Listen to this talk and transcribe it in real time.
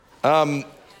In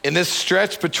this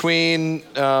stretch between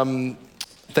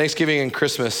Thanksgiving and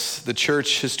Christmas, the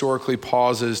church historically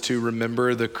pauses to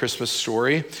remember the Christmas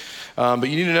story. But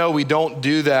you need to know we don't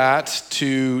do that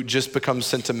to just become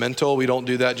sentimental. We don't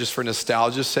do that just for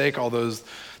nostalgia's sake, although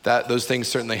those things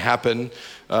certainly happen,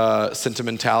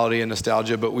 sentimentality and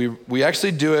nostalgia. But we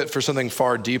actually do it for something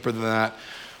far deeper than that.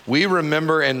 We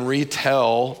remember and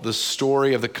retell the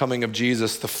story of the coming of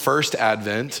Jesus, the first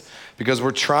advent, because we're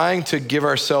trying to give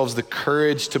ourselves the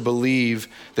courage to believe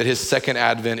that his second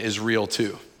advent is real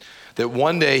too. That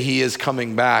one day he is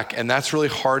coming back, and that's really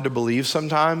hard to believe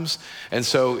sometimes. And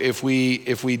so if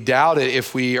we doubt it,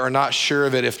 if we are not sure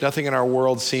of it, if nothing in our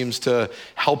world seems to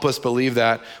help us believe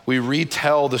that, we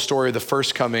retell the story of the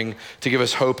first coming to give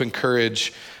us hope and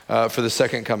courage for the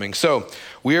second coming. So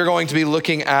we are going to be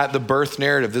looking at the birth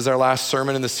narrative. This is our last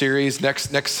sermon in the series.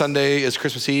 Next Sunday is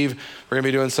Christmas Eve. We're gonna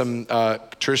be doing some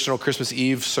traditional Christmas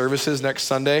Eve services next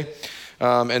Sunday.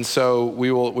 And so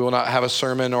we will not have a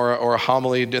sermon or a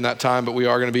homily in that time, but we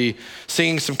are gonna be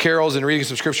singing some carols and reading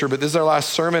some scripture. But this is our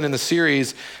last sermon in the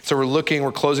series. So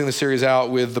we're closing the series out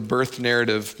with the birth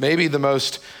narrative, maybe the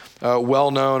most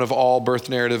well-known of all birth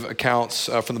narrative accounts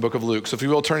from the book of Luke. So if you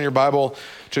will turn your Bible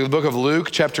to the book of Luke,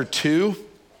 chapter 2,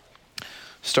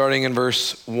 starting in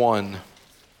verse 1.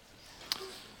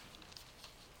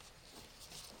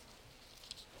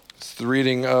 It's the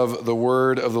reading of the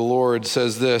word of the Lord. It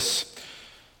says this: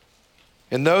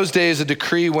 "In those days, a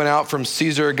decree went out from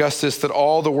Caesar Augustus that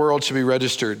all the world should be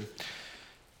registered.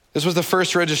 This was the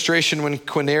first registration when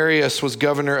Quirinius was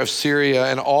governor of Syria,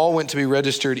 and all went to be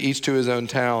registered, each to his own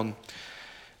town.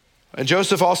 And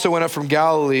Joseph also went up from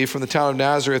Galilee, from the town of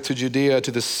Nazareth to Judea,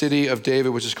 to the city of David,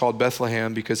 which is called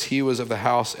Bethlehem, because he was of the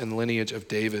house and lineage of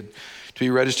David, to be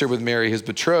registered with Mary, his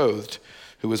betrothed,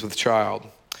 who was with child.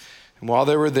 And while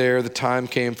they were there, the time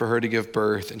came for her to give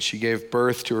birth, and she gave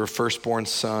birth to her firstborn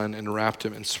son, and wrapped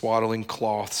him in swaddling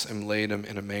cloths and laid him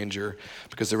in a manger,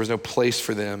 because there was no place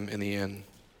for them in the inn.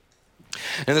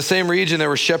 In the same region, there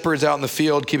were shepherds out in the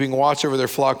field, keeping watch over their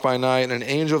flock by night, and an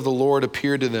angel of the Lord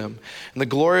appeared to them. And the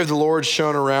glory of the Lord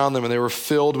shone around them, and they were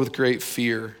filled with great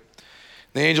fear.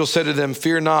 The angel said to them,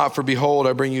 'Fear not, for behold,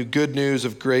 I bring you good news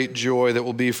of great joy that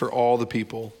will be for all the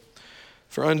people.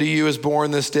 For unto you is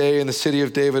born this day in the city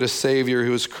of David a Savior,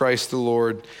 who is Christ the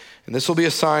Lord. And this will be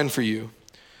a sign for you.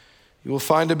 You will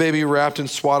find a baby wrapped in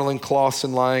swaddling cloths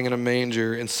and lying in a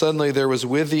manger.' And suddenly there was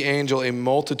with the angel a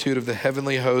multitude of the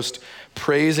heavenly host,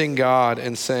 praising God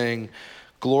and saying,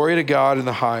 'Glory to God in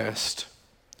the highest,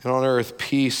 and on earth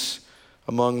peace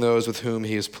among those with whom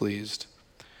he is pleased.'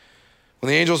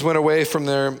 When the angels went away from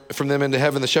them into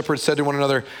heaven, the shepherds said to one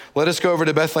another, 'Let us go over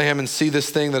to Bethlehem and see this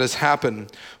thing that has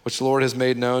happened, which the Lord has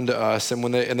made known to us.'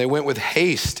 And they went with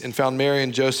haste and found Mary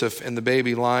and Joseph and the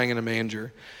baby lying in a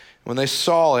manger. When they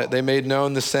saw it, they made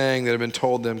known the saying that had been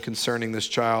told them concerning this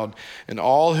child. And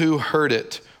all who heard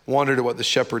it wondered at what the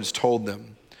shepherds told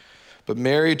them. But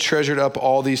Mary treasured up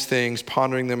all these things,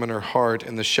 pondering them in her heart.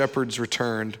 And the shepherds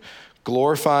returned,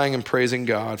 glorifying and praising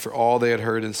God for all they had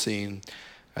heard and seen,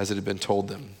 as it had been told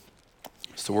them."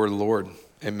 It's the word of the Lord.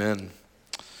 Amen.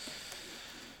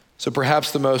 So perhaps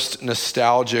the most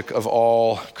nostalgic of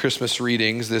all Christmas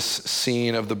readings, this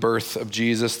scene of the birth of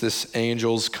Jesus, this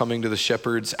angels coming to the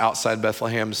shepherds outside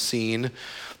Bethlehem scene.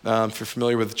 If you're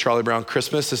familiar with Charlie Brown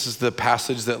Christmas, this is the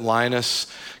passage that Linus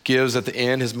gives at the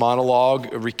end. His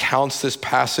monologue recounts this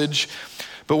passage.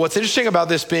 But what's interesting about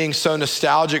this being so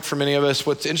nostalgic for many of us,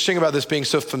 what's interesting about this being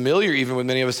so familiar even with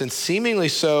many of us, and seemingly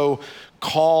so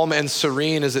calm and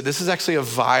serene, is that this is actually a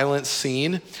violent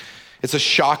scene. It's a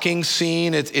shocking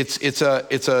scene. It's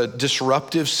a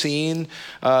disruptive scene.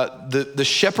 The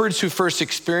shepherds who first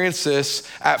experience this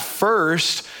at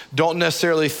first don't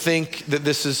necessarily think that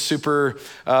this is super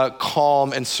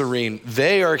calm and serene.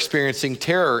 They are experiencing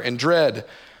terror and dread.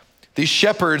 These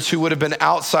shepherds who would have been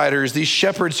outsiders, these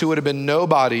shepherds who would have been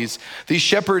nobodies, these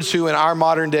shepherds who in our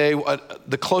modern day,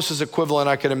 the closest equivalent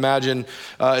I could imagine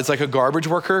is like a garbage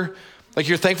worker. Like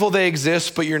you're thankful they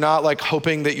exist, but you're not like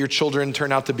hoping that your children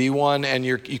turn out to be one, and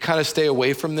you kind of stay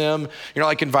away from them. You're not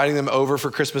like inviting them over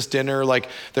for Christmas dinner. Like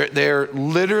they're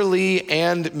literally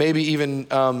and maybe even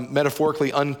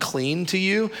metaphorically unclean to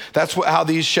you. That's how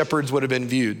these shepherds would have been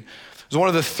viewed. It was one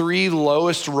of the three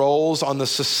lowest roles on the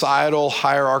societal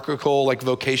hierarchical like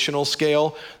vocational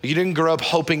scale. You didn't grow up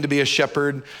hoping to be a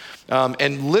shepherd.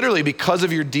 And literally, because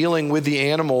of your dealing with the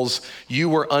animals, you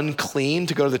were unclean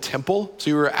to go to the temple. So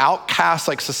you were outcast,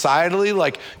 like societally,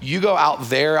 like you go out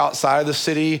there outside of the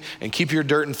city and keep your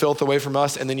dirt and filth away from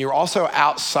us. And then you're also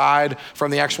outside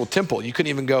from the actual temple. You couldn't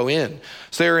even go in.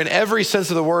 So they're in every sense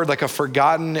of the word, like a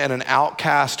forgotten and an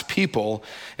outcast people.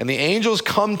 And the angels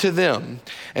come to them,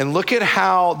 and look at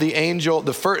how the angel,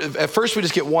 at first we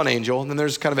just get one angel, and then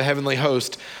there's kind of a heavenly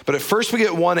host. But at first we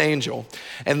get one angel,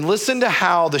 and listen to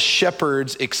how the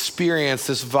shepherds experience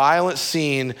this violent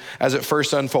scene as it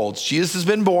first unfolds. Jesus has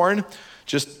been born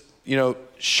just,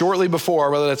 shortly before,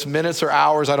 whether that's minutes or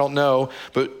hours, I don't know.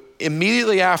 But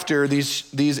immediately after,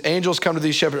 these angels come to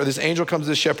these shepherds, or this angel comes to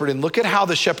the shepherd, and look at how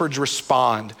the shepherds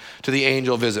respond to the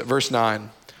angel visit. Verse 9,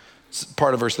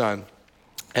 part of verse 9.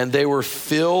 And they were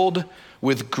filled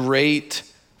with great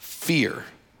fear.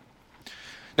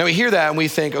 Now we hear that and we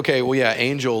think, okay, well, yeah,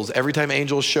 angels, every time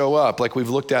angels show up, like we've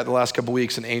looked at the last couple of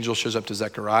weeks, an angel shows up to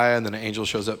Zechariah, and then an angel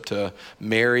shows up to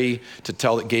Mary to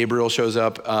tell that Gabriel shows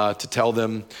up to tell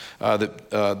them that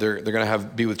they're going to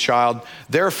be with child.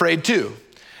 They're afraid too.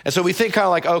 And so we think kind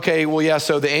of like, okay, well, yeah,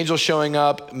 so the angel showing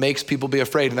up makes people be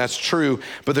afraid, and that's true.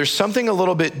 But there's something a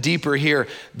little bit deeper here.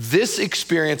 This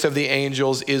experience of the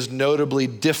angels is notably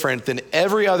different than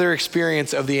every other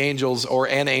experience of the angels or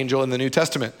an angel in the New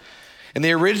Testament. In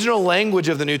the original language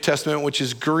of the New Testament, which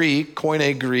is Greek,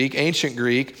 Koine Greek, ancient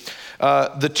Greek,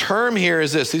 the term here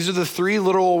is this. These are the three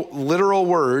literal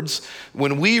words.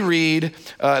 When we read,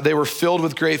 they were filled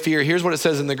with great fear, here's what it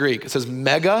says in the Greek. It says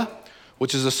mega,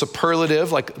 which is a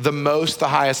superlative, like the most, the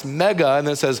highest, mega, and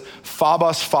then it says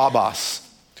phobos,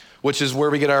 which is where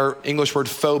we get our English word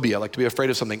phobia, like to be afraid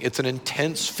of something. It's an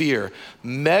intense fear.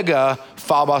 Mega,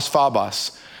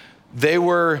 phobos. They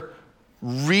were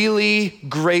really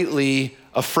greatly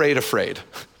afraid.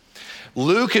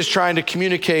 Luke is trying to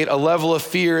communicate a level of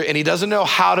fear, and he doesn't know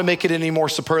how to make it any more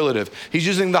superlative. He's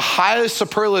using the highest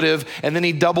superlative, and then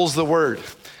he doubles the word.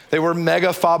 They were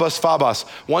mega phobos.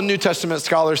 One New Testament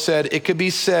scholar said, it could be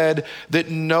said that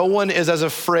no one is as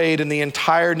afraid in the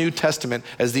entire New Testament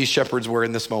as these shepherds were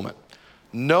in this moment.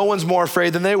 No one's more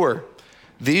afraid than they were.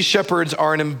 These shepherds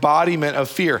are an embodiment of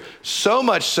fear. So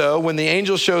much so, when the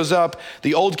angel shows up,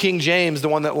 the old King James, the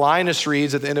one that Linus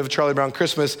reads at the end of Charlie Brown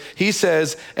Christmas, he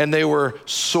says, and they were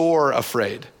sore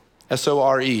afraid,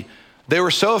 S-O-R-E. They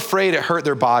were so afraid it hurt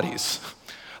their bodies.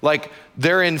 Like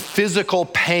they're in physical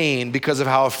pain because of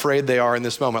how afraid they are in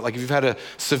this moment. Like if you've had a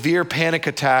severe panic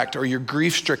attack or you're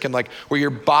grief-stricken, like where your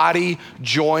body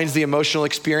joins the emotional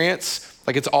experience,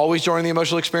 like it's always joining the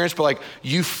emotional experience, but like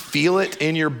you feel it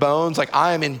in your bones. Like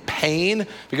I am in pain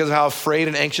because of how afraid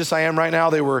and anxious I am right now.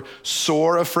 They were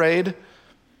sore afraid.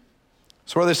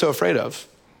 So what are they so afraid of?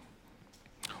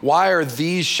 Why are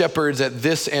these shepherds at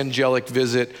this angelic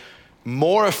visit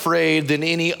more afraid than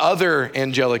any other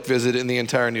angelic visit in the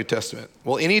entire New Testament?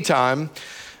 Well, anytime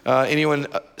anyone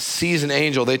sees an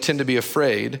angel, they tend to be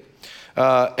afraid.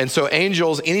 And so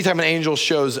angels, anytime an angel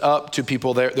shows up to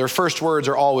people, their first words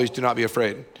are always, do not be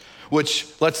afraid,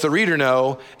 which lets the reader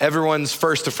know everyone's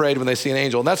first afraid when they see an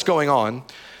angel. And that's going on.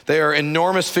 They are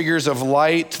enormous figures of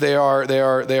light. They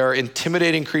are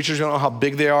intimidating creatures. We don't know how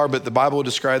big they are, but the Bible will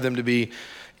describe them to be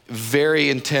very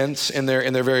intense in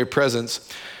their very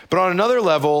presence. But on another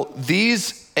level,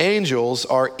 these angels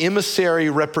are emissary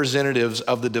representatives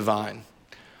of the divine.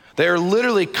 They are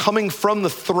literally coming from the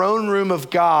throne room of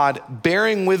God,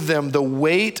 bearing with them the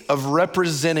weight of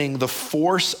representing the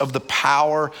force of the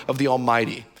power of the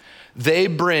Almighty. They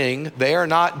are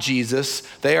not Jesus,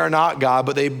 they are not God,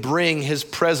 but they bring his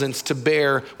presence to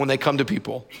bear when they come to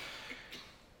people.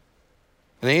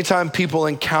 And anytime people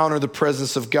encounter the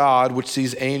presence of God, which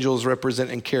these angels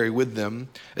represent and carry with them,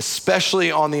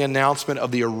 especially on the announcement of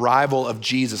the arrival of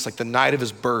Jesus, like the night of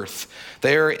his birth,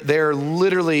 they're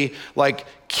literally like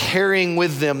carrying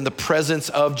with them the presence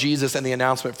of Jesus and the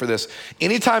announcement for this.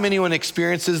 Anytime anyone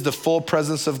experiences the full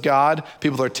presence of God,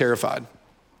 people are terrified.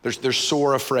 They're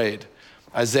sore afraid.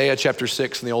 Isaiah chapter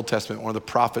 6 in the Old Testament, one of the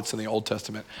prophets in the Old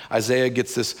Testament. Isaiah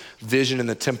gets this vision in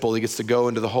the temple. He gets to go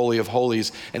into the Holy of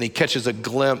Holies, and he catches a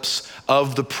glimpse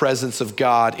of the presence of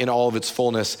God in all of its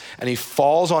fullness. And he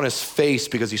falls on his face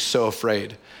because he's so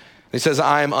afraid. And he says,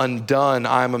 I am undone.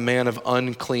 I am a man of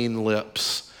unclean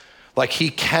lips. Like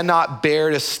he cannot bear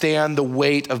to stand the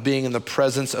weight of being in the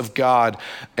presence of God.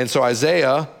 And so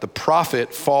Isaiah, the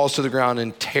prophet, falls to the ground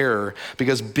in terror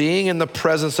because being in the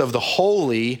presence of the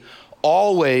holy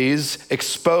always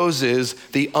exposes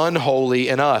the unholy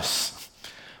in us.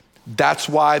 That's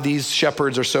why these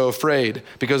shepherds are so afraid,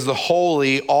 because the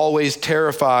holy always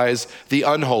terrifies the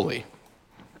unholy.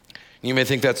 You may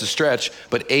think that's a stretch,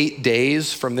 but 8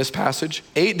 days from this passage,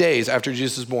 8 days after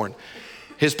Jesus is born,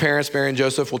 his parents, Mary and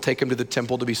Joseph, will take him to the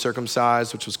temple to be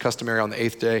circumcised, which was customary on the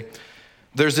 8th day.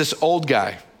 There's this old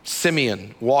guy,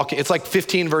 Simeon, walking. It's like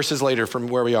 15 verses later from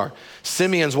where we are.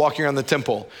 Simeon's walking around the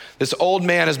temple. This old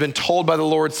man has been told by the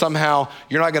Lord somehow,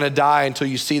 you're not gonna die until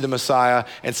you see the Messiah.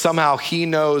 And somehow he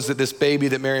knows that this baby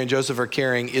that Mary and Joseph are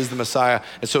carrying is the Messiah.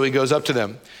 And so he goes up to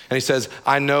them and he says,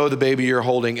 I know the baby you're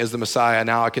holding is the Messiah.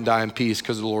 Now I can die in peace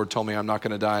because the Lord told me I'm not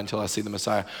gonna die until I see the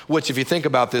Messiah. Which, if you think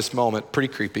about this moment,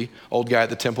 pretty creepy. Old guy at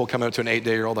the temple coming up to an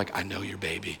 8-day-old like, I know your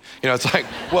baby. It's like,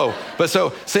 whoa. But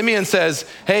so Simeon says,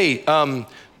 hey,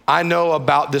 I know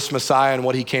about this Messiah and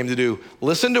what he came to do.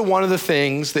 Listen to one of the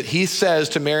things that he says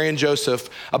to Mary and Joseph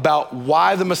about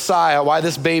why the Messiah, why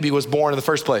this baby was born in the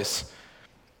first place.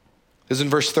 This is in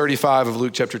verse 35 of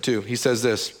Luke chapter 2. He says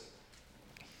this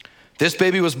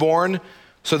baby was born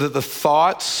so that the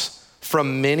thoughts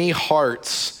from many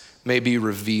hearts may be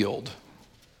revealed.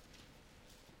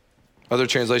 Other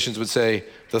translations would say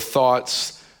the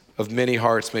thoughts of many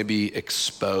hearts may be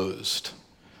exposed.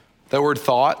 That word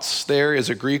thoughts there is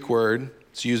a Greek word.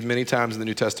 It's used many times in the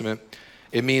New Testament.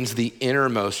 It means the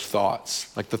innermost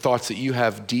thoughts, like the thoughts that you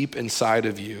have deep inside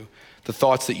of you, the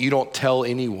thoughts that you don't tell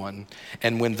anyone.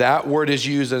 And when that word is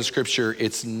used in Scripture,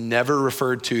 it's never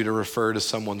referred to refer to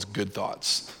someone's good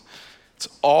thoughts.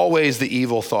 It's always the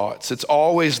evil thoughts. It's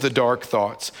always the dark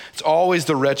thoughts. It's always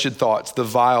the wretched thoughts, the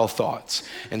vile thoughts.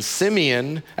 And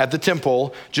Simeon at the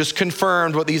temple just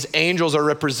confirmed what these angels are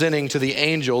representing to the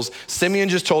angels. Simeon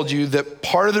just told you that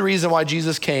part of the reason why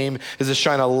Jesus came is to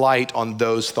shine a light on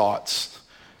those thoughts,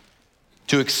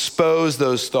 to expose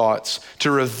those thoughts,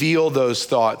 to reveal those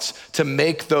thoughts, to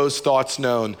make those thoughts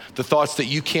known, the thoughts that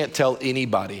you can't tell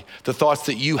anybody, the thoughts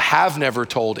that you have never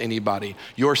told anybody,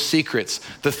 your secrets,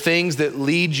 the things that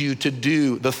lead you to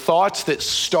do, the thoughts that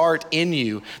start in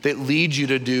you that lead you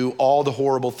to do all the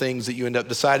horrible things that you end up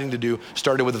deciding to do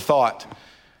started with a thought.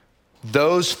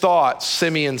 Those thoughts,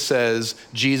 Simeon says,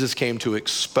 Jesus came to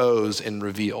expose and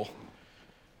reveal.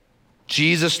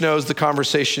 Jesus knows the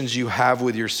conversations you have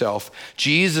with yourself.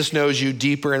 Jesus knows you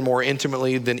deeper and more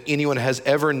intimately than anyone has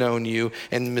ever known you.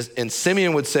 And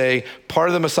Simeon would say, part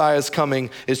of the Messiah's coming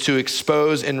is to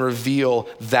expose and reveal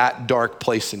that dark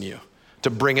place in you, to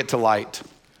bring it to light.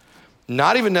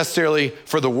 Not even necessarily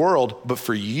for the world, but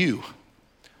for you.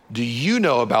 Do you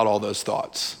know about all those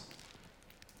thoughts?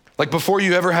 Like before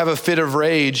you ever have a fit of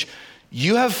rage,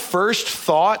 you have first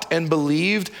thought and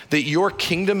believed that your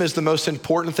kingdom is the most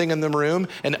important thing in the room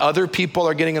and other people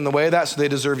are getting in the way of that, so they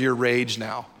deserve your rage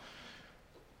now.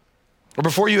 Or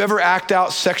before you ever act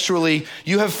out sexually,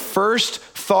 you have first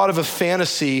thought of a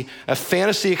fantasy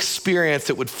experience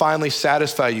that would finally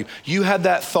satisfy you. You had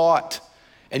that thought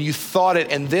and you thought it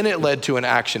and then it led to an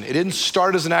action. It didn't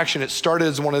start as an action, it started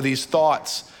as one of these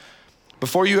thoughts.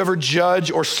 Before you ever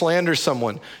judge or slander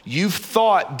someone, you've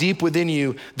thought deep within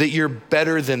you that you're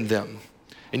better than them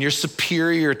and you're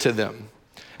superior to them.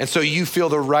 And so you feel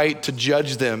the right to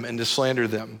judge them and to slander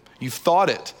them. You've thought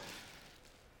it.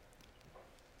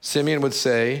 Simeon would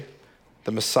say,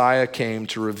 the Messiah came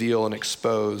to reveal and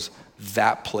expose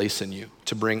that place in you,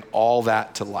 to bring all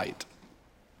that to light.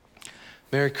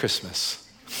 Merry Christmas.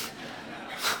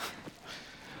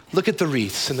 Look at the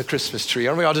wreaths in the Christmas tree.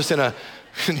 Aren't we all just in a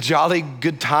jolly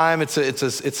good time? It's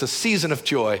a season of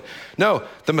joy. No,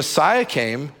 the Messiah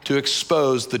came to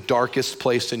expose the darkest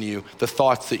place in you, the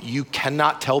thoughts that you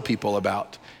cannot tell people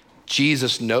about.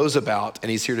 Jesus knows about,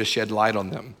 and he's here to shed light on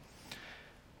them.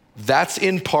 That's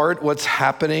in part what's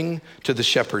happening to the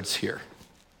shepherds here.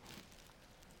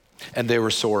 And they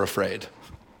were sore afraid.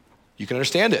 You can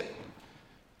understand it.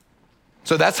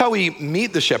 So that's how we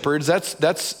meet the shepherds. That's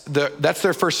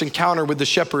their first encounter with the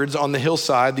shepherds on the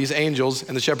hillside, these angels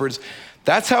and the shepherds.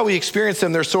 That's how we experience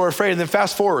them. They're so afraid. And then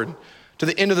fast forward to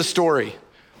the end of the story.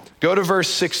 Go to verse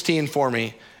 16 for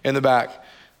me in the back.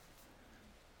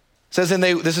 It says,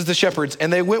 this is the shepherds,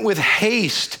 and they went with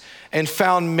haste and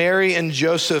found Mary and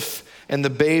Joseph and the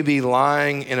baby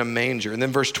lying in a manger. And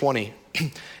then verse 20,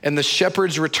 and the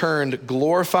shepherds returned,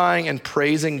 glorifying and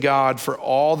praising God for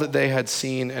all that they had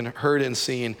seen and heard and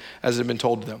seen as had been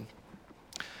told to them.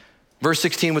 Verse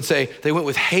 16 would say, they went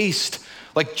with haste,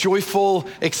 like joyful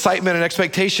excitement and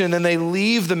expectation, and then they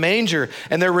leave the manger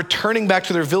and they're returning back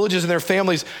to their villages and their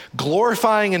families,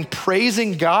 glorifying and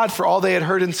praising God for all they had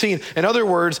heard and seen. In other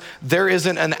words, there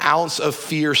isn't an ounce of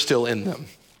fear still in them.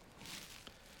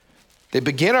 They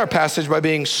begin our passage by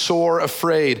being sore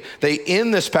afraid. They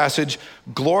end this passage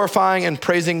glorifying and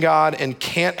praising God and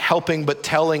can't helping but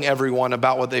telling everyone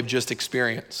about what they've just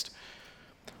experienced.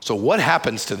 So what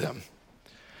happens to them?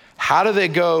 How do they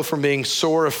go from being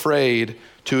sore afraid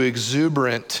to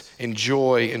exuberant in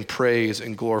joy and praise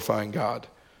and glorifying God?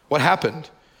 What happened?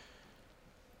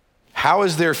 How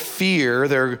is their fear,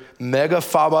 their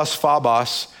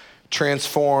megaphobos,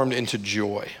 transformed into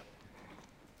joy?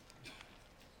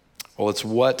 Well, it's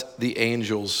what the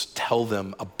angels tell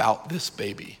them about this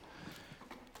baby.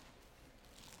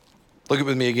 Look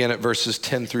with me again at verses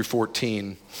 10 through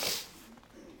 14.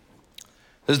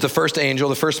 This is the first angel,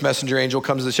 the first messenger angel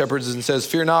comes to the shepherds and says,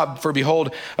 "Fear not, for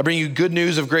behold, I bring you good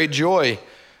news of great joy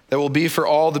that will be for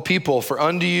all the people. For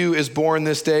unto you is born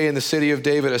this day in the city of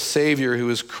David a Savior who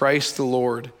is Christ the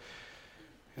Lord.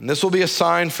 And this will be a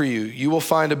sign for you. You will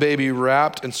find a baby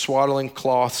wrapped in swaddling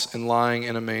cloths and lying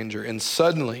in a manger." And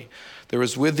suddenly there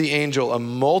was with the angel a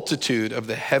multitude of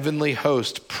the heavenly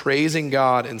host praising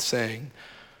God and saying,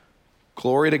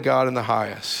 "Glory to God in the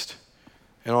highest,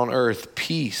 and on earth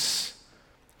peace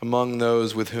among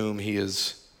those with whom he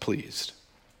is pleased."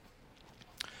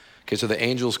 Okay, so the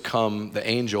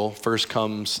angel first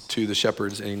comes to the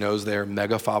shepherds and he knows they're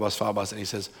megaphobos, and he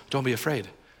says, "Don't be afraid.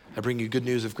 I bring you good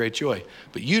news of great joy."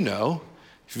 But you know,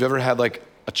 if you've ever had like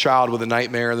a child with a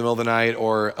nightmare in the middle of the night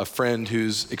or a friend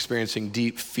who's experiencing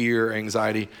deep fear or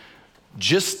anxiety,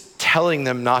 just telling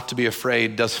them not to be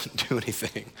afraid doesn't do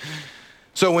anything.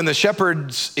 So when the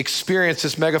shepherds experience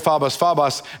this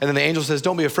megaphobos, and then the angel says,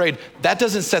 "Don't be afraid," that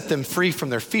doesn't set them free from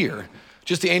their fear.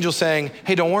 Just the angel saying,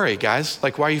 "Hey, don't worry, guys.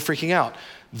 Like, why are you freaking out?"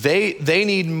 They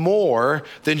need more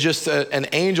than just an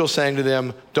angel saying to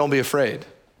them, "Don't be afraid."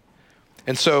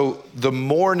 And so the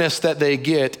moreness that they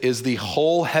get is the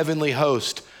whole heavenly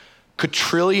host,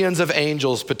 quadrillions of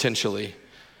angels potentially,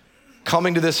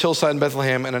 coming to this hillside in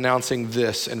Bethlehem and announcing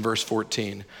this in verse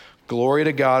 14, "Glory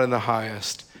to God in the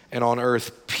highest, and on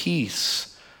earth peace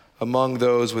among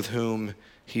those with whom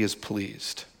he is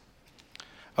pleased."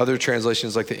 Other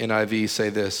translations like the NIV say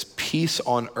this, "Peace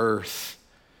on earth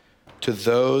to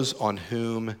those on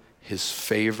whom his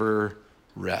favor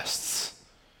rests."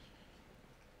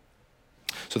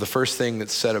 So the first thing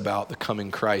that's said about the coming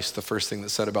Christ, the first thing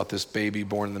that's said about this baby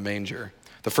born in the manger,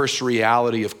 the first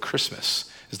reality of Christmas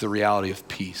is the reality of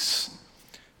peace.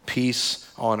 Peace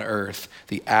on earth.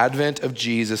 The advent of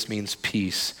Jesus means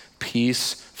peace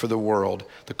for the world.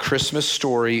 The Christmas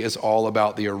story is all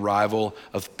about the arrival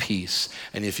of peace.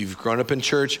 And if you've grown up in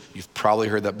church, you've probably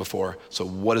heard that before. So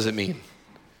what does it mean?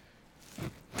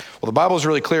 Well, the Bible is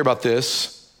really clear about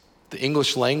this. The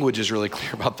English language is really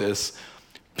clear about this.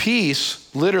 Peace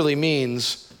literally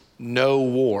means no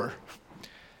war.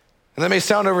 And that may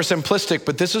sound oversimplistic,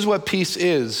 but this is what peace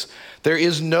is. There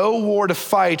is no war to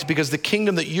fight because the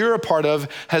kingdom that you're a part of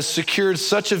has secured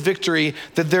such a victory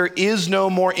that there is no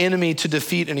more enemy to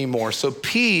defeat anymore. So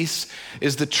peace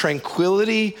is the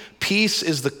tranquility, peace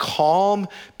is the calm,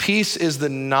 peace is the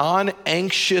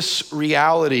non-anxious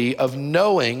reality of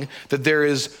knowing that there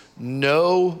is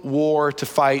no war to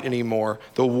fight anymore.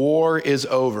 The war is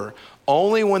over.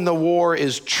 Only when the war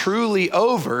is truly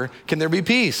over can there be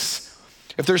peace.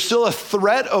 If there's still a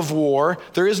threat of war,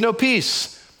 there is no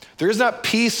peace. There is not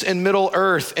peace in Middle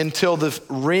Earth until the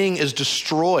ring is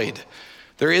destroyed.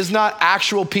 There is not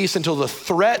actual peace until the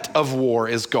threat of war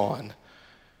is gone.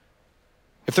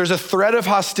 If there's a threat of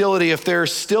hostility, if there are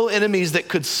still enemies that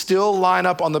could still line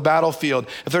up on the battlefield,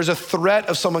 if there's a threat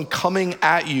of someone coming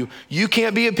at you, you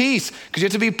can't be at peace because you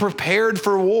have to be prepared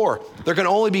for war. There can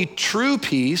only be true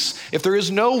peace if there is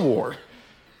no war.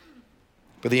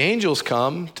 But the angels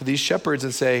come to these shepherds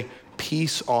and say,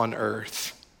 "Peace on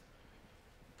earth."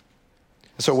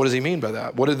 So what does he mean by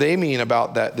that? What do they mean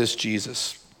about that, this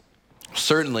Jesus?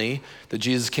 Certainly that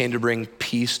Jesus came to bring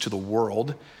peace to the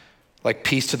world, like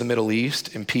peace to the Middle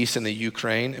East and peace in the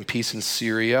Ukraine and peace in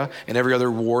Syria and every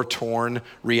other war-torn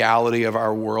reality of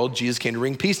our world. Jesus came to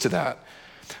bring peace to that.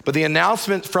 But the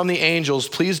announcement from the angels,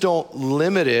 please don't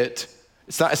limit it.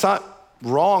 It's not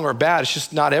wrong or bad, it's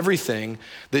just not everything,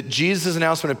 that Jesus'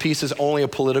 announcement of peace is only a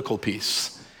political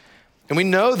peace. And we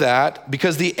know that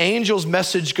because the angel's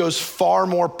message goes far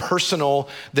more personal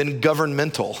than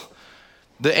governmental.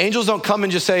 The angels don't come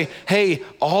and just say, "Hey,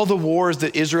 all the wars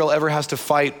that Israel ever has to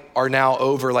fight are now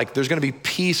over. Like there's gonna be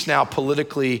peace now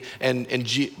politically and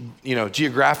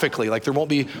geographically. Like there won't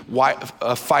be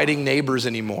fighting neighbors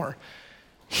anymore."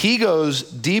 He goes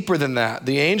deeper than that.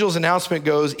 The angel's announcement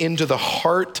goes into the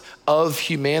heart of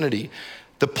humanity.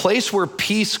 The place where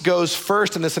peace goes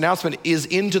first in this announcement is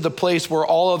into the place where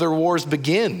all other wars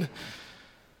begin.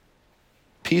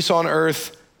 Peace on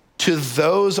earth to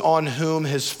those on whom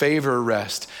his favor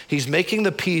rests. He's making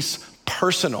the peace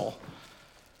personal.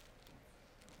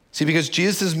 See, because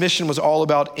Jesus' mission was all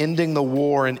about ending the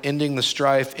war and ending the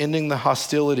strife, ending the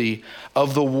hostility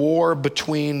of the war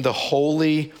between the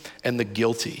holy and the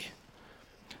guilty.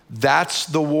 That's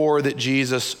the war that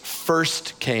Jesus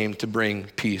first came to bring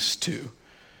peace to.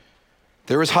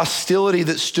 There was hostility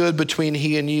that stood between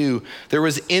he and you. There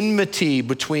was enmity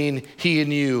between he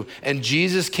and you. And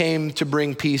Jesus came to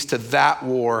bring peace to that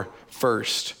war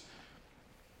first.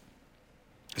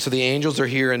 So the angels are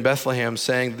here in Bethlehem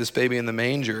saying that this baby in the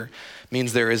manger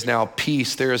means there is now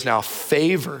peace, there is now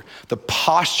favor. The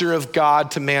posture of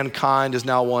God to mankind is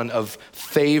now one of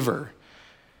favor.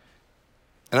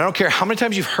 And I don't care how many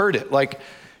times you've heard it. Like,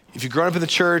 if you've grown up in the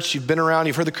church, you've been around,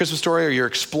 you've heard the Christmas story, or you're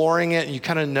exploring it, and you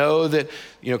kind of know that,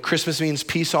 Christmas means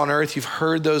peace on earth. You've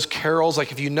heard those carols.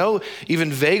 Like, if you know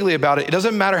even vaguely about it, it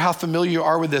doesn't matter how familiar you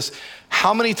are with this.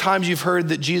 How many times you've heard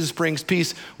that Jesus brings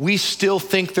peace, we still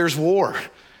think there's war.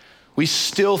 We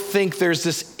still think there's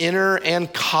this inner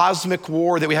and cosmic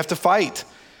war that we have to fight.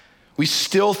 We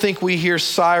still think we hear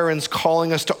sirens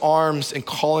calling us to arms and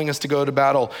calling us to go to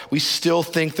battle. We still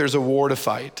think there's a war to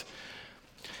fight.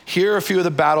 Here are a few of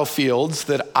the battlefields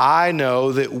that I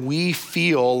know that we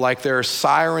feel like there are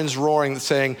sirens roaring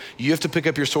saying, you have to pick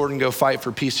up your sword and go fight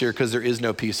for peace here because there is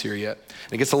no peace here yet.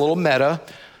 And it gets a little meta,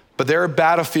 but there are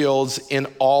battlefields in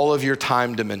all of your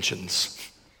time dimensions.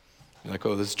 You're like,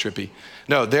 oh, this is trippy.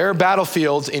 No, there are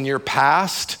battlefields in your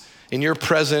past, in your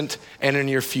present, and in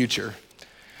your future.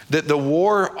 That the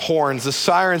war horns, the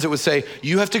sirens that would say,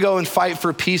 you have to go and fight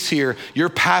for peace here. Your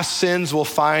past sins will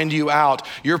find you out.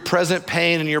 Your present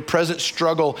pain and your present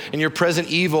struggle and your present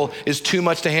evil is too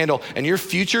much to handle. And your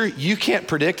future, you can't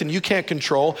predict and you can't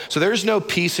control. So there's no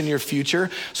peace in your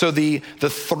future. So the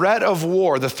threat of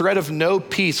war, the threat of no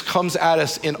peace comes at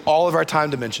us in all of our time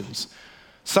dimensions.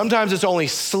 Sometimes it's only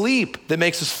sleep that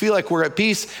makes us feel like we're at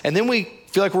peace, and then we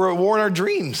feel like we're at war in our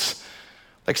dreams.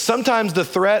 Like sometimes the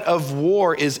threat of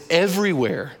war is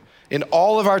everywhere in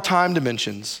all of our time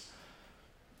dimensions.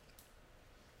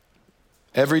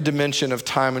 Every dimension of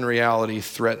time and reality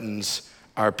threatens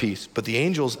our peace. But the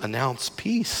angels announce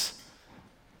peace.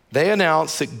 They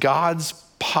announce that God's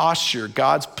posture,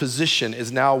 God's position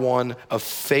is now one of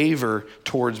favor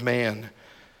towards man.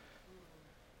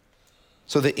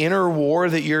 So the inner war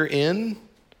that you're in,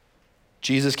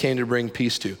 Jesus came to bring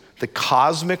peace to. The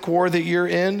cosmic war that you're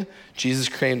in, Jesus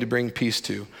came to bring peace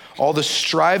to. All the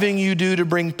striving you do to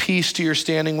bring peace to your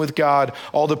standing with God,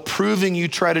 all the proving you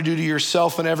try to do to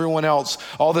yourself and everyone else,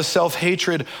 all the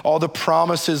self-hatred, all the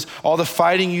promises, all the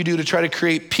fighting you do to try to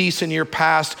create peace in your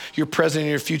past, your present, and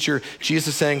your future, Jesus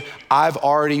is saying, I've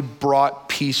already brought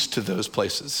peace to those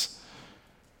places.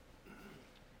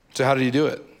 So how did he do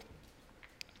it?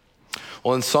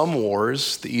 Well, in some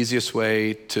wars, the easiest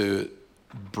way to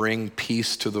bring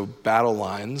peace to the battle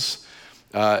lines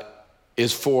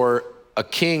is for a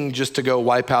king just to go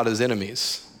wipe out his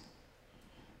enemies.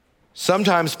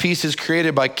 Sometimes peace is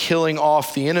created by killing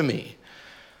off the enemy,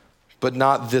 but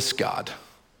not this God.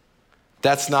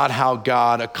 That's not how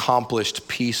God accomplished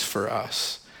peace for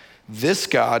us. This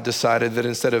God decided that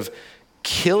instead of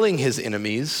killing his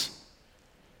enemies,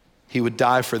 he would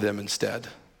die for them instead.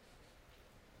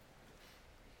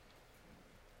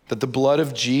 That the blood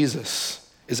of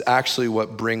Jesus is actually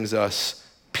what brings us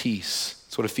peace.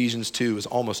 That's what Ephesians 2 is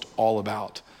almost all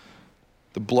about.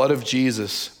 The blood of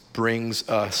Jesus brings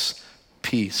us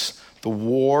peace. The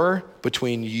war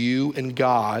between you and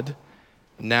God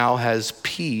now has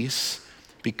peace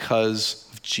because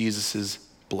of Jesus'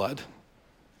 blood.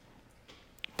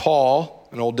 Paul,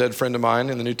 an old dead friend of mine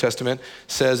in the New Testament,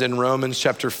 says in Romans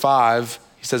chapter 5,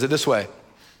 he says it this way,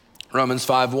 Romans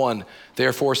 5:1,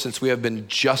 therefore, since we have been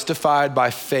justified by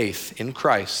faith in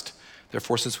Christ,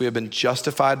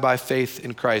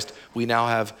 we now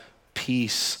have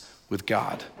peace with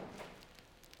God.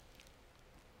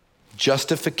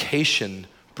 Justification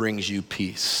brings you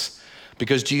peace.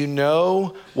 Because do you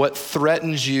know what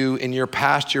threatens you in your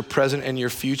past, your present, and your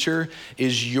future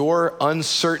is your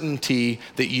uncertainty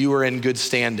that you are in good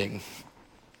standing.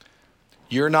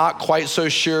 You're not quite so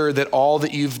sure that all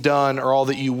that you've done or all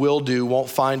that you will do won't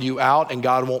find you out and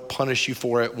God won't punish you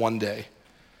for it one day.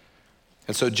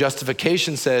 And so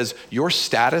justification says your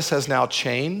status has now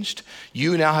changed.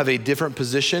 You now have a different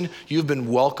position. You've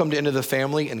been welcomed into the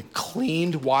family and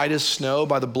cleaned white as snow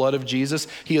by the blood of Jesus.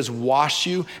 He has washed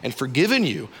you and forgiven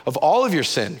you of all of your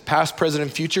sin, past, present,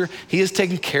 and future. He has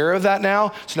taken care of that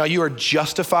now. So now you are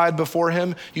justified before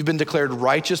him. You've been declared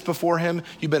righteous before him.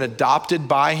 You've been adopted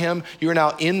by him. You are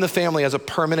now in the family as a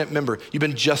permanent member. You've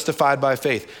been justified by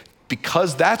faith.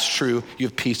 Because that's true, you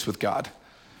have peace with God.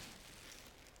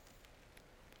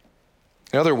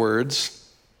 In other words,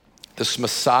 this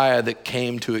Messiah that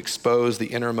came to expose the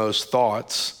innermost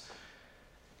thoughts,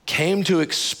 came to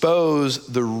expose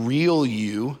the real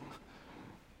you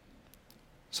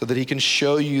so that he can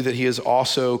show you that he has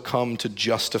also come to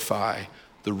justify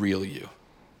the real you.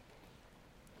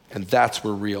 And that's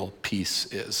where real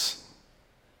peace is.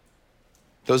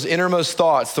 Those innermost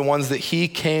thoughts, the ones that he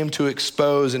came to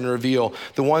expose and reveal,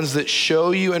 the ones that show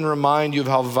you and remind you of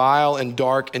how vile and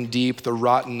dark and deep the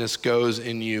rottenness goes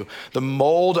in you, the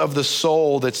mold of the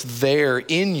soul that's there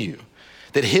in you,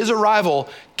 that his arrival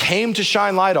came to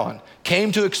shine light on,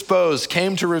 came to expose,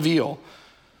 came to reveal.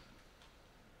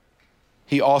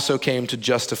 He also came to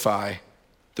justify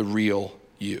the real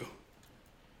you.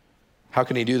 How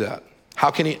can he do that?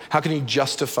 How can he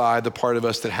justify the part of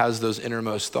us that has those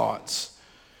innermost thoughts?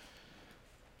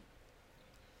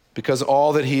 Because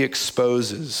all that he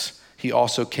exposes, he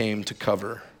also came to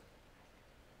cover.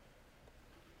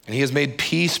 And he has made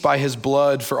peace by his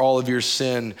blood for all of your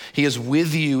sin. He is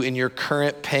with you in your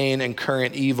current pain and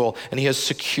current evil, and he has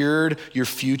secured your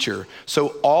future. So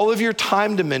all of your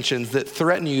time dimensions that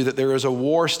threaten you, that there is a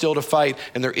war still to fight,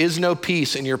 and there is no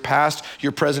peace in your past,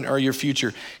 your present, or your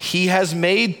future, he has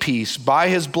made peace by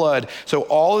his blood. So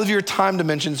all of your time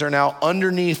dimensions are now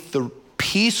underneath the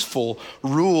peaceful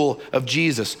rule of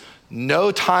Jesus.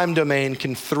 No time domain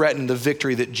can threaten the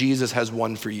victory that Jesus has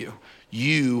won for you.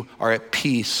 You are at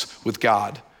peace with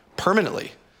God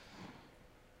permanently.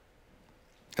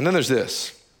 And then there's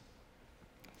this.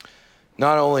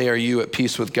 Not only are you at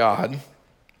peace with God,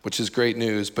 which is great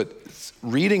news, but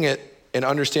reading it and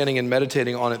understanding and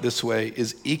meditating on it this way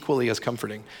is equally as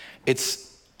comforting.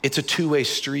 It's a two-way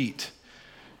street.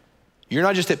 You're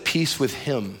not just at peace with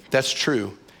him. That's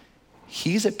true.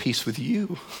 He's at peace with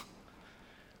you.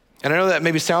 And I know that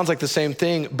maybe sounds like the same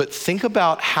thing, but think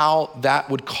about how that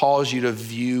would cause you to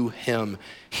view him.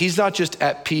 He's not just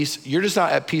at peace. You're just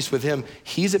not at peace with him.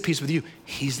 He's at peace with you.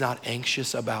 He's not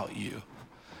anxious about you.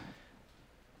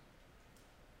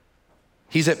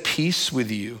 He's at peace with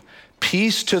you.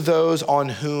 Peace to those on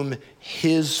whom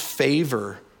his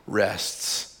favor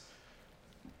rests.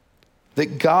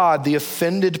 That God, the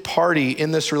offended party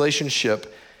in this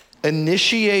relationship,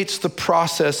 initiates the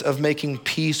process of making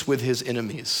peace with his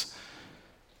enemies.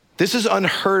 This is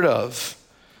unheard of.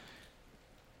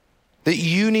 That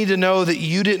you need to know that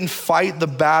you didn't fight the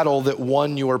battle that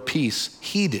won your peace.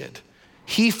 He did.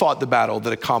 He fought the battle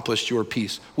that accomplished your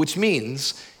peace, which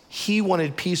means he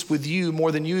wanted peace with you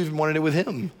more than you even wanted it with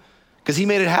him, because he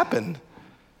made it happen.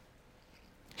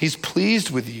 He's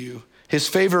pleased with you. His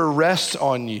favor rests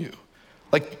on you.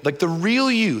 Like the real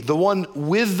you, the one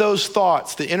with those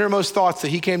thoughts, the innermost thoughts that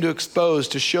he came to expose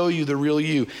to show you the real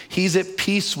you. He's at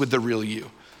peace with the real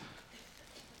you.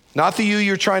 Not the you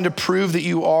you're trying to prove that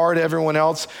you are to everyone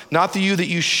else, not the you that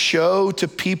you show to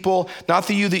people, not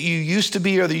the you that you used to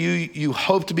be or the you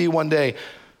hope to be one day.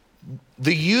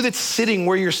 The you that's sitting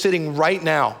where you're sitting right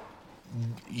now,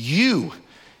 you.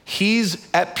 He's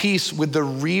at peace with the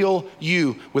real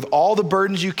you, with all the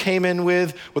burdens you came in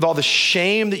with all the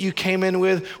shame that you came in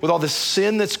with all the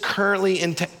sin that's currently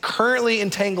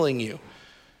entangling you.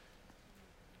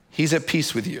 He's at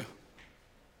peace with you.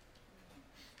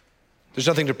 There's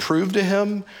nothing to prove to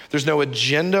him. There's no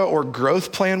agenda or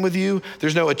growth plan with you.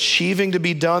 There's no achieving to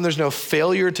be done. There's no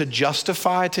failure to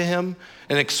justify to him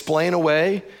and explain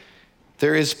away.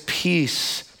 There is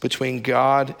peace between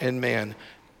God and man.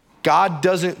 God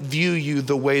doesn't view you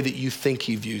the way that you think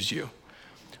he views you.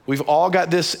 We've all got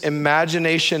this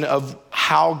imagination of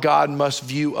how God must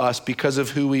view us because of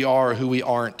who we are or who we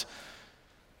aren't.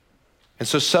 And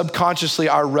so subconsciously,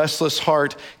 our restless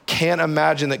heart can't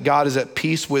imagine that God is at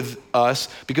peace with us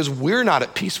because we're not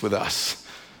at peace with us.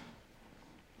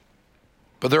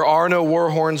 But there are no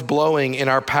war horns blowing in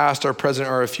our past, our present,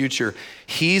 or our future.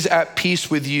 He's at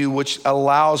peace with you, which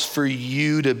allows for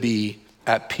you to be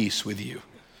at peace with you.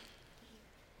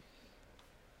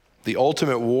 The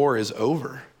ultimate war is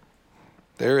over.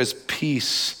 There is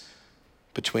peace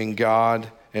between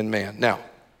God and man. Now,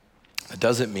 that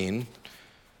doesn't mean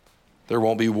there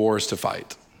won't be wars to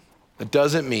fight. That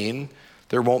doesn't mean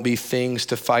there won't be things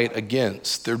to fight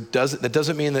against. That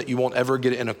doesn't mean that you won't ever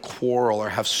get in a quarrel or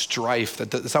have strife.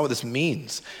 That's not what this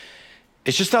means.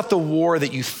 It's just not the war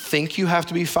that you think you have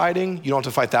to be fighting. You don't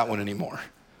have to fight that one anymore.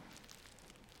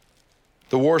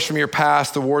 The wars from your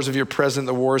past, the wars of your present,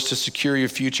 the wars to secure your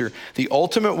future. The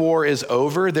ultimate war is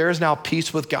over. There is now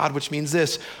peace with God, which means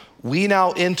this: we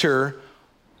now enter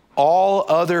all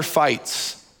other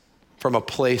fights from a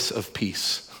place of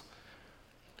peace.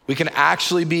 We can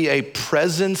actually be a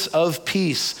presence of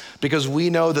peace because we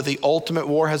know that the ultimate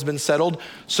war has been settled.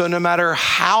 So no matter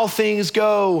how things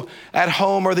go at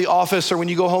home or the office or when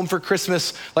you go home for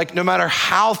Christmas, like no matter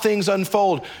how things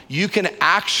unfold, you can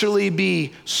actually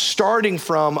be starting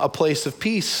from a place of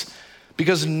peace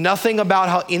because nothing about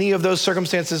how any of those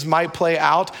circumstances might play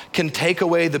out can take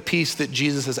away the peace that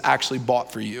Jesus has actually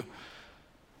bought for you.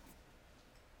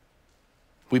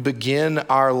 We begin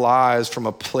our lives from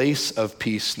a place of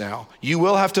peace now. You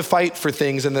will have to fight for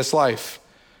things in this life,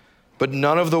 but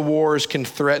none of the wars can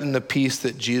threaten the peace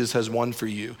that Jesus has won for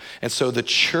you. And so the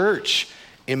church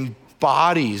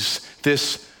embodies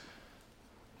this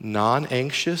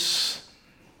non-anxious,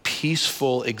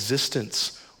 peaceful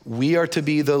existence. We are to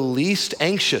be the least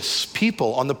anxious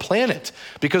people on the planet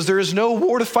because there is no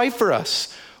war to fight for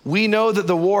us. We know that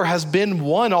the war has been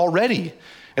won already.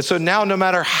 And so now, no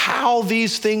matter how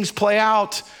these things play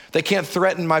out, they can't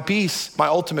threaten my peace, my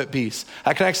ultimate peace.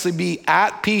 I can actually be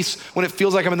at peace when it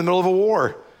feels like I'm in the middle of a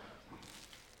war.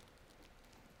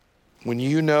 When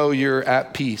you know you're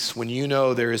at peace, when you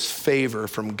know there is favor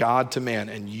from God to man,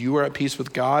 and you are at peace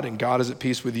with God and God is at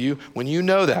peace with you, when you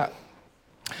know that,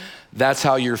 that's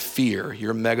how your fear,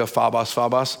 your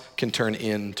megaphobos, can turn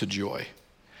into joy.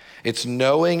 It's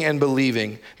knowing and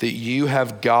believing that you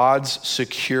have God's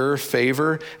secure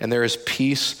favor and there is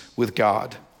peace with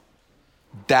God.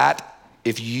 That,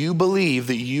 if you believe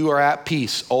that you are at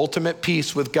peace, ultimate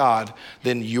peace with God,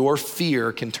 then your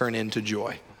fear can turn into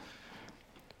joy.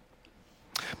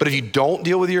 But if you don't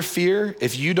deal with your fear,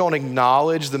 if you don't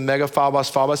acknowledge the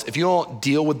megaphobos, if you don't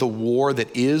deal with the war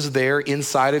that is there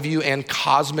inside of you and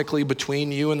cosmically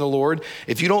between you and the Lord,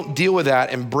 if you don't deal with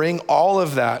that and bring all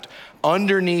of that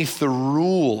underneath the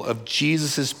rule of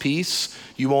Jesus's peace,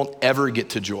 you won't ever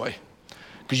get to joy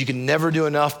because you can never do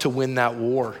enough to win that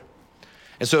war.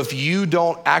 And so if you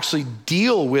don't actually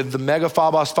deal with the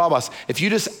megaphobos, if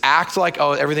you just act like,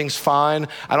 oh, everything's fine,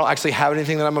 I don't actually have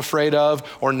anything that I'm afraid of,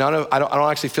 or I don't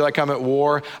actually feel like I'm at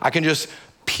war, I can just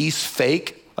peace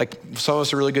fake. Like some of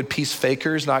us are really good peace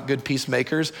fakers, not good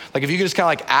peacemakers. Like if you can just kind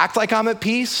of like act like I'm at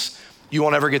peace, you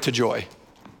won't ever get to joy.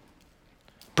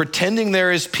 Pretending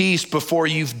there is peace before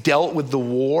you've dealt with the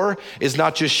war is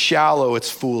not just shallow,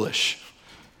 it's foolish.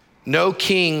 No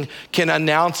king can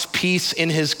announce peace in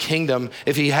his kingdom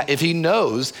if he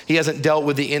knows he hasn't dealt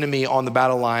with the enemy on the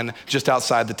battle line just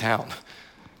outside the town.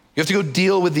 You have to go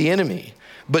deal with the enemy.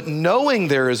 But knowing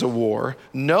there is a war,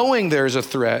 knowing there is a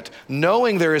threat,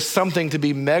 knowing there is something to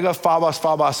be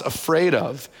megaphobos afraid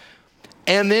of,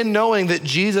 and then knowing that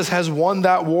Jesus has won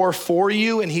that war for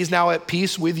you and he's now at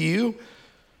peace with you,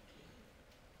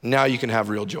 now you can have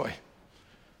real joy.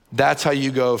 That's how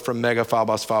you go from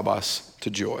megaphobos to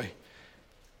joy,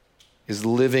 is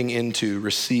living into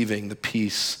receiving the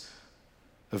peace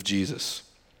of Jesus.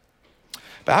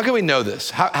 But how can we know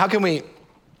this? How can we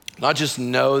not just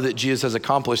know that Jesus has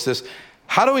accomplished this?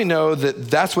 How do we know that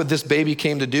that's what this baby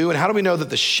came to do? And how do we know that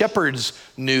the shepherds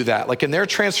knew that? Like in their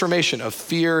transformation of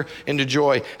fear into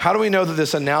joy, how do we know that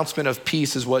this announcement of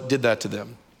peace is what did that to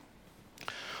them?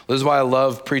 This is why I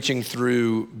love preaching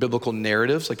through biblical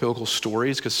narratives, like biblical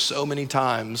stories, because so many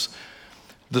times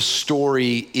the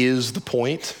story is the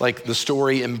point. Like the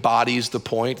story embodies the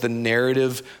point. The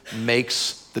narrative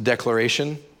makes the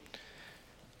declaration.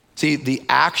 See, the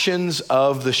actions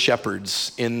of the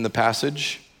shepherds in the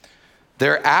passage,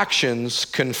 their actions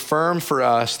confirm for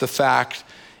us the fact,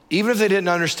 even if they didn't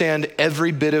understand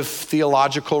every bit of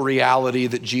theological reality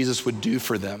that Jesus would do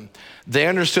for them, they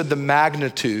understood the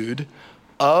magnitude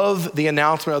of the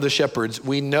announcement of the shepherds.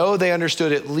 We know they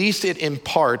understood at least it in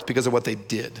part because of what they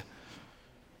did.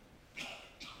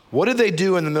 What did they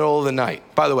do in the middle of the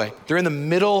night? By the way, they're in the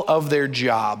middle of their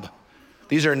job.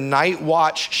 These are night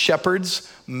watch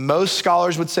shepherds. Most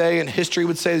scholars would say, and history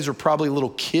would say, these were probably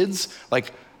little kids,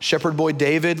 like shepherd boy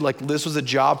David. Like this was a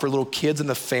job for little kids in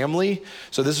the family.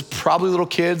 So this is probably little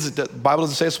kids. The Bible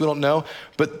doesn't say, so we don't know.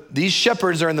 But these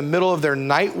shepherds are in the middle of their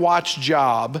night watch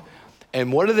job.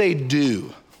 And what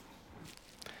do?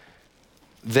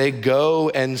 They go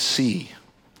and see,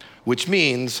 which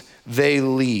means they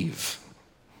leave.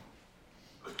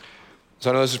 So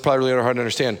I know this is probably really hard to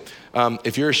understand.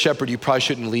 If you're a shepherd, you probably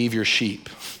shouldn't leave your sheep.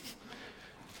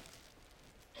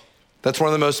 That's one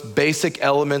of the most basic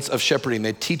elements of shepherding.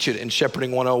 They teach it in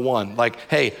Shepherding 101. Like,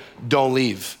 hey, don't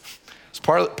leave. It's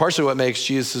partially what makes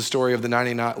Jesus' story of the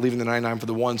 99, leaving the 99 for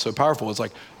the one so powerful. It's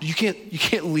like, you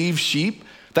can't leave sheep.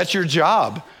 That's your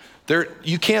job.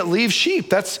 You can't leave sheep.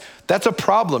 That's a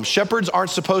problem. Shepherds aren't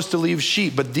supposed to leave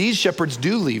sheep, but these shepherds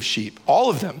do leave sheep, all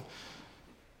of them.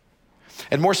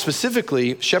 And more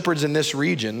specifically, shepherds in this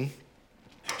region,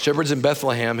 Shepherds in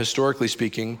Bethlehem, historically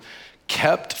speaking,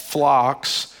 kept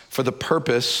flocks for the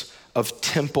purpose of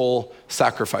temple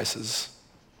sacrifices.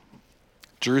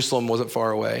 Jerusalem wasn't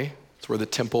far away. It's where the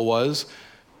temple was.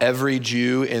 Every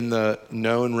Jew in the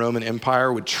known Roman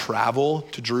Empire would travel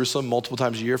to Jerusalem multiple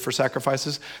times a year for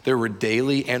sacrifices. There were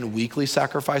daily and weekly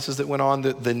sacrifices that went on.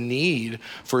 The need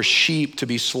for sheep to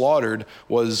be slaughtered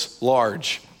was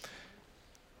large.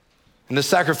 And the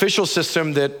sacrificial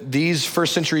system that these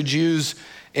first century Jews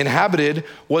inhabited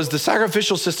was the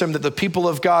sacrificial system that the people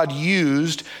of God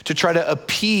used to try to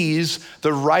appease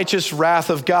the righteous wrath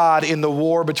of God in the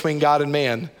war between God and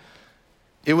man.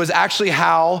 It was actually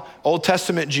how Old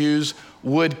Testament Jews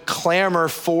would clamor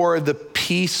for the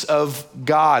peace of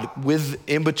God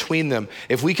in between them.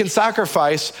 If we can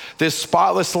sacrifice this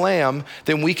spotless lamb,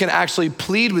 then we can actually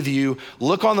plead with you,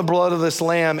 look on the blood of this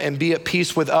lamb and be at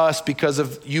peace with us because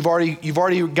of you've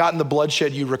already gotten the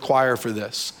bloodshed you require for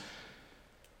this.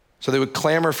 So they would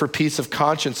clamor for peace of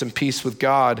conscience and peace with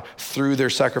God through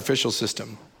their sacrificial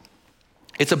system.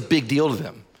 It's a big deal to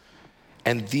them.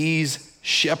 And these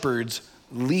shepherds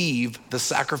leave the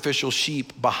sacrificial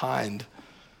sheep behind.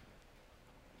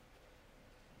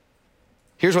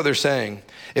 Here's what they're saying.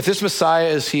 If this Messiah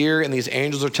is here and these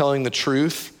angels are telling the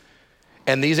truth,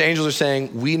 and these angels are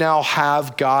saying, we now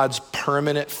have God's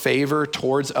permanent favor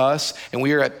towards us and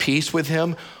we are at peace with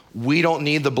him, we don't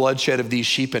need the bloodshed of these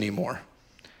sheep anymore.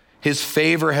 His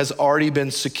favor has already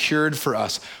been secured for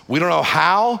us. We don't know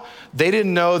how. They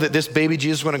didn't know that this baby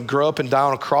Jesus was going to grow up and die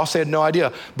on a cross. They had no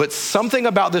idea. But something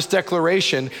about this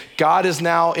declaration, God is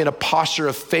now in a posture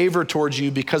of favor towards you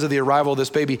because of the arrival of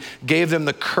this baby, gave them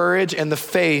the courage and the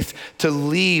faith to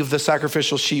leave the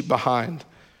sacrificial sheep behind.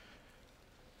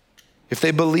 If they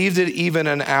believed it even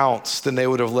an ounce, then they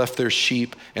would have left their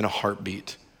sheep in a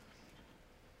heartbeat.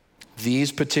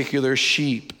 These particular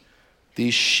sheep,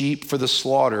 these sheep for the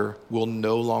slaughter, will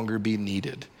no longer be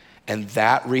needed. And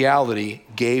that reality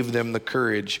gave them the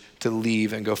courage to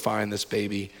leave and go find this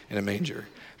baby in a manger.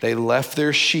 They left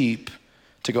their sheep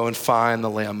to go and find the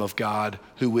Lamb of God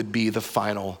who would be the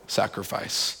final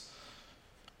sacrifice.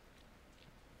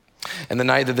 And the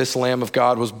night that this Lamb of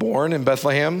God was born in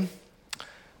Bethlehem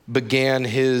began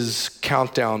his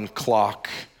countdown clock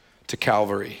to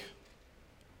Calvary.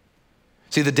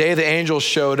 See, the day the angels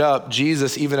showed up,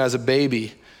 Jesus, even as a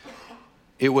baby,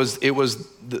 it was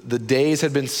the days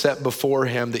had been set before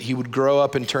him that he would grow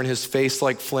up and turn his face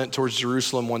like flint towards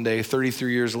Jerusalem one day,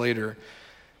 33 years later.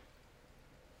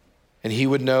 And he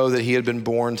would know that he had been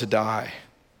born to die,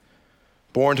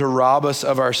 born to rob us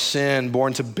of our sin,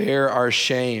 born to bear our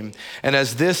shame. And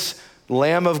as this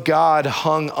Lamb of God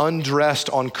hung undressed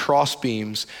on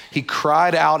crossbeams, he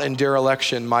cried out in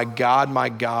dereliction, my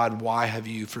God, why have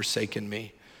you forsaken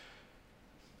me?"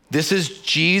 This is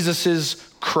Jesus's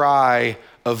cry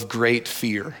of great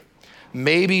fear.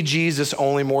 Maybe Jesus,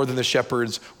 only more than the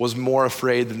shepherds, was more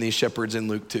afraid than these shepherds in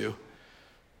Luke 2.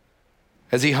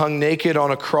 As he hung naked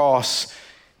on a cross,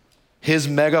 his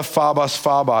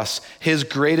megaphobos, his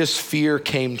greatest fear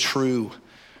came true.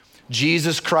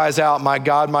 Jesus cries out, my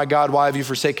God, why have you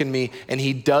forsaken me?" And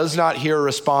he does not hear a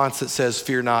response that says,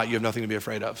 "Fear not, you have nothing to be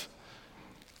afraid of."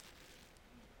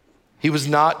 He was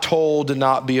not told to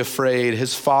not be afraid.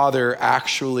 His Father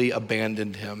actually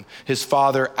abandoned him. His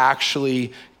Father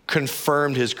actually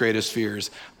confirmed his greatest fears.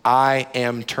 I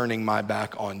am turning my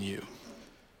back on you.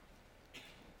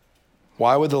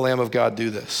 Why would the Lamb of God do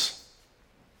this?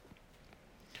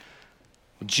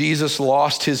 Jesus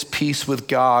lost his peace with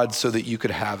God so that you could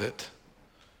have it.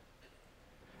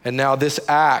 And now this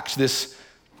act, this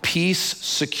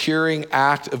peace-securing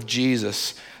act of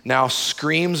Jesus now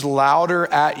screams louder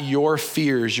at your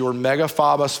fears, your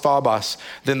megaphobos,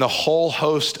 than the whole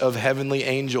host of heavenly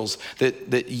angels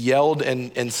that yelled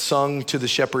and sung to the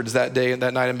shepherds that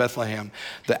night in Bethlehem.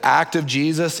 The act of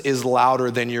Jesus is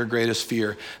louder than your greatest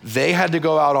fear. They had to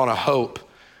go out on a hope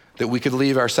that we could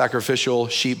leave our sacrificial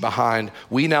sheep behind.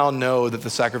 We now know that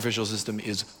the sacrificial system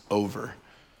is over.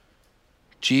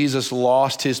 Jesus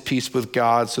lost his peace with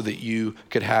God so that you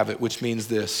could have it, which means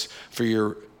this: for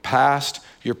your past,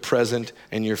 your present,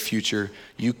 and your future,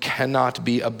 you cannot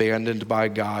be abandoned by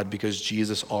God because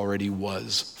Jesus already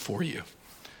was for you.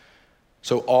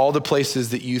 So all the places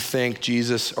that you think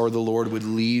Jesus or the Lord would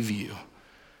leave you,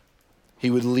 he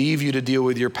would leave you to deal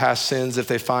with your past sins if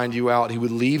they find you out. He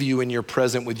would leave you in your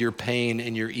present with your pain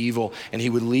and your evil, and he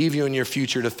would leave you in your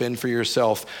future to fend for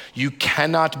yourself. You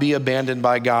cannot be abandoned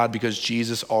by God because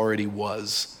Jesus already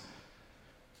was.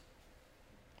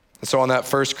 And so on that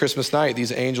first Christmas night,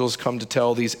 these angels come to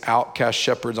tell these outcast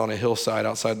shepherds on a hillside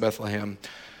outside Bethlehem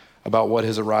about what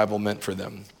his arrival meant for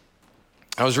them.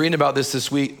 I was reading about this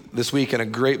week in a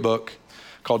great book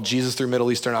called Jesus Through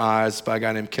Middle Eastern Eyes by a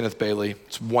guy named Kenneth Bailey.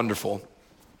 It's wonderful.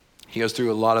 He goes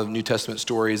through a lot of New Testament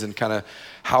stories and kind of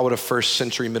how would a first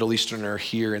century Middle Easterner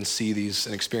hear and see these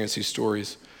and experience these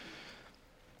stories.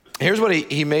 Here's what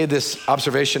he made this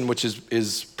observation, which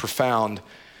is profound,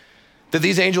 that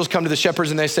these angels come to the shepherds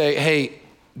and they say, hey,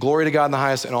 glory to God in the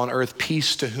highest, and on earth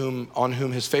peace to on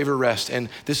whom his favor rests. And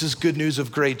this is good news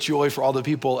of great joy for all the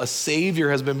people. A Savior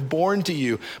has been born to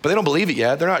you. But they don't believe it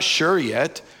yet. They're not sure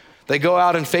yet. They go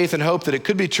out in faith and hope that it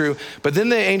could be true. But then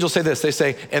the angels say this. They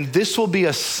say, and this will be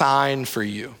a sign for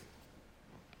you.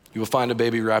 You will find a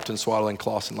baby wrapped in swaddling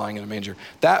cloths and lying in a manger.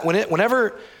 That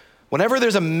whenever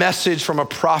there's a message from a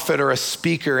prophet or a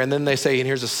speaker, and then they say, and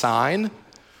here's a sign,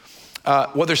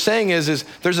 what they're saying is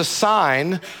there's a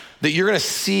sign that you're gonna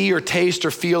see or taste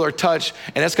or feel or touch,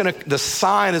 and the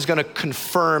sign is gonna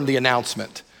confirm the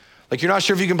announcement. Like, you're not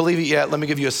sure if you can believe it yet, let me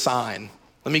give you a sign.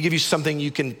 Let me give you something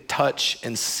you can touch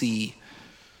and see.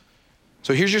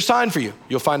 So here's your sign for you.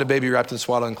 You'll find a baby wrapped in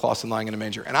swaddling cloths and lying in a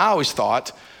manger. And I always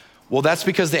thought, well, that's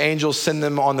because the angels send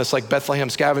them on this like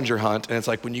Bethlehem scavenger hunt. And it's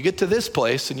like, when you get to this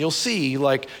place and you'll see,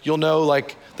 like, you'll know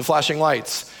like the flashing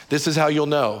lights. This is how you'll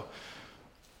know.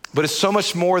 But it's so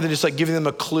much more than just like giving them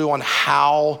a clue on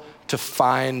how to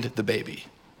find the baby.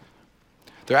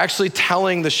 They're actually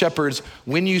telling the shepherds,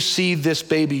 when you see this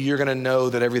baby, you're gonna know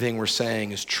that everything we're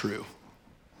saying is true.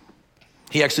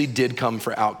 He actually did come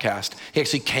for outcast. He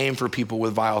actually came for people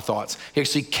with vile thoughts. He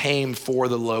actually came for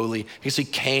the lowly. He actually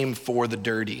came for the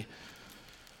dirty.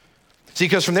 See,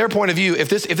 because from their point of view, if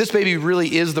this baby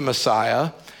really is the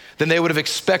Messiah, then they would have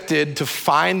expected to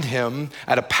find him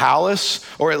at a palace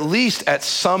or at least at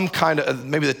some kind of,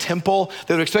 maybe the temple.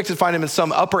 They would expect to find him in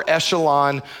some upper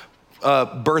echelon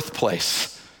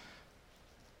birthplace.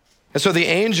 And so the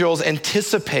angels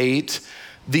anticipate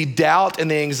the doubt and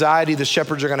the anxiety the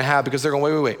shepherds are gonna have, because they're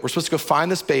going, wait. We're supposed to go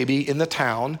find this baby in the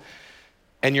town,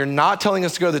 and you're not telling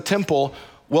us to go to the temple.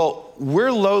 Well,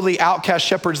 we're lowly outcast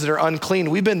shepherds that are unclean.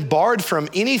 We've been barred from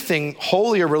anything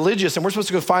holy or religious, and we're supposed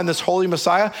to go find this holy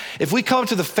Messiah. If we come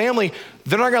to the family,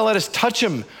 they're not gonna let us touch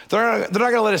him. They're not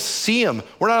gonna let us see him.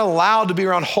 We're not allowed to be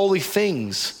around holy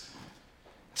things.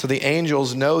 So the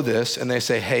angels know this, and they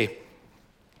say, hey,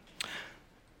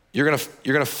 you're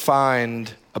gonna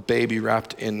find a baby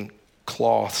wrapped in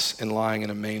cloths and lying in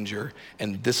a manger,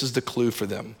 and this is the clue for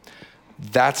them.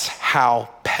 That's how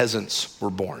peasants were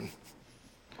born.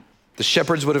 The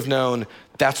shepherds would have known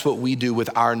that's what we do with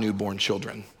our newborn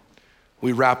children.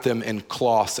 We wrap them in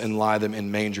cloths and lie them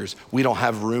in mangers. We don't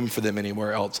have room for them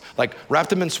anywhere else. Like, wrap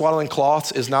them in swaddling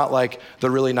cloths is not like the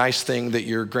really nice thing that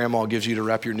your grandma gives you to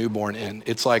wrap your newborn in.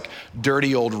 It's like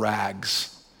dirty old rags.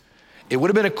 It would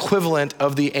have been equivalent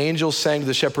of the angels saying to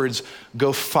the shepherds,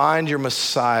 go find your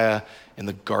Messiah in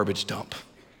the garbage dump.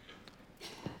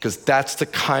 Because that's the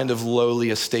kind of lowly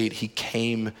estate he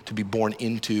came to be born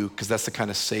into, because that's the kind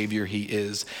of Savior he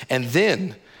is. And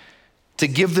then to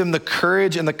give them the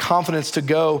courage and the confidence to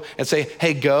go and say,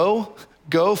 hey, go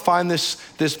find this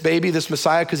baby, this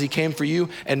Messiah, because he came for you,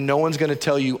 and no one's gonna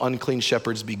tell you unclean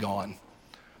shepherds be gone.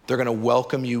 They're gonna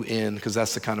welcome you in, because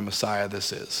that's the kind of Messiah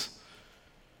this is.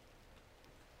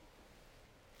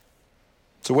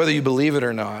 So whether you believe it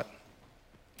or not,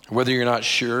 whether you're not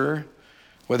sure,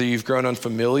 whether you've grown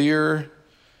unfamiliar,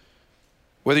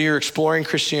 whether you're exploring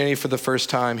Christianity for the first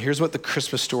time, here's what the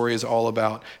Christmas story is all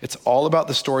about. It's all about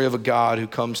the story of a God who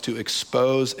comes to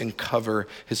expose and cover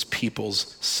his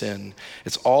people's sin.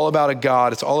 It's all about a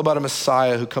God, it's all about a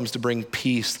Messiah who comes to bring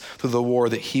peace through the war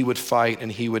that he would fight and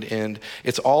he would end.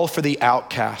 It's all for the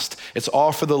outcast. It's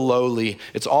all for the lowly.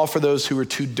 It's all for those who are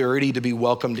too dirty to be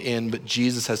welcomed in, but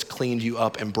Jesus has cleaned you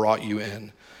up and brought you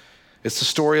in. It's the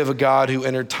story of a God who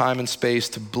entered time and space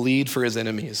to bleed for his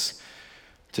enemies,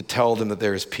 to tell them that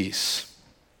there is peace.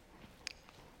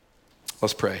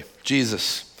 Let's pray.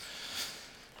 Jesus,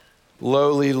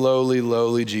 lowly, lowly,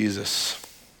 lowly Jesus.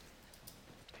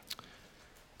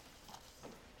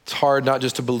 It's hard not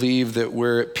just to believe that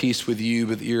we're at peace with you,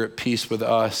 but that you're at peace with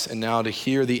us. And now to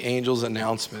hear the angel's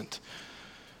announcement.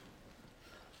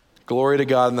 Glory to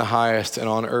God in the highest, and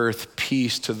on earth,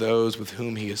 peace to those with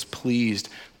whom he is pleased.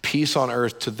 Peace on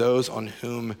earth to those on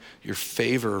whom your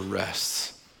favor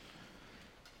rests.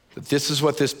 That this is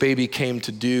what this baby came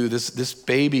to do. This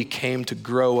baby came to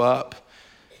grow up.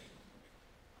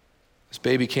 This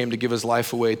baby came to give his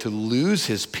life away, to lose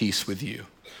his peace with you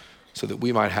so that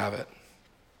we might have it.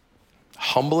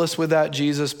 Humble us with that,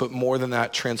 Jesus, but more than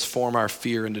that, transform our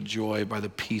fear into joy by the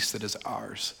peace that is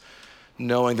ours,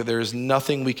 knowing that there is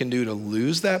nothing we can do to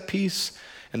lose that peace,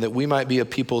 and that we might be a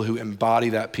people who embody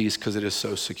that peace because it is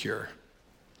so secure.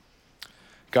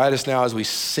 Guide us now as we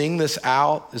sing this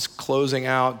out, this closing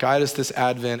out. Guide us this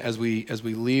Advent as we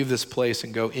leave this place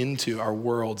and go into our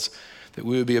worlds, that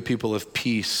we would be a people of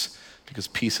peace, because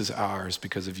peace is ours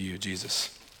because of you,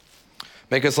 Jesus.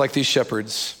 Make us like these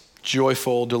shepherds,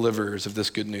 joyful deliverers of this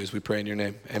good news. We pray in your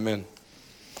name. Amen.